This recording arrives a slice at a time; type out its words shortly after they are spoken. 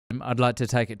I'd like to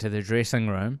take it to the dressing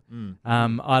room.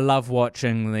 I love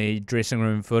watching the dressing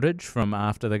room footage from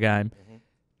after the game.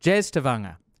 Jazz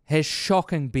Tevaga has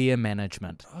shocking beer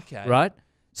management. Okay. Right?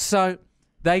 So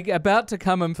they about to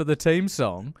come in for the team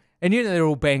song, and they're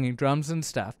all banging drums and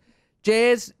stuff.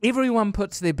 Jazz, everyone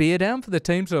puts their beer down for the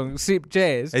team song except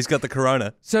Jazz. He's got the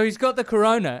Corona. So he's got the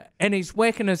Corona, and he's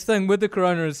whacking his thing with the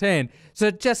Corona in his hand. So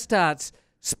it just starts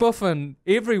spoofing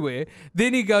everywhere.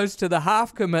 Then he goes to the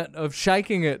half commit of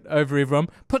shaking it over everyone,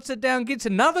 puts it down, gets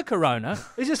another Corona.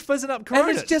 He's just fizzing up Corona.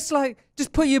 And it's just like,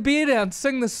 just put your beer down,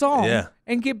 sing the song,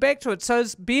 and get back to it. So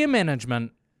it's beer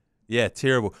management. Yeah,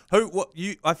 terrible.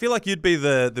 I feel like you'd be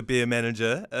the beer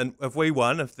manager, and if we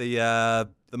won, if the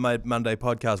Made Monday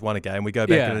podcast won a game, we go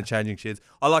back into changing sheds.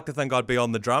 I like to think I'd be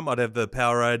on the drum. I'd have the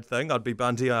Powerade thing. I'd be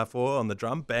Bunty R4 on the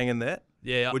drum, banging that.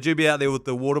 Yeah. Would you be out there with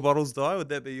the water bottles, Di? Would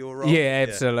that be your role? Yeah,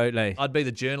 absolutely. I'd be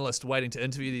the journalist waiting to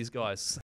interview these guys.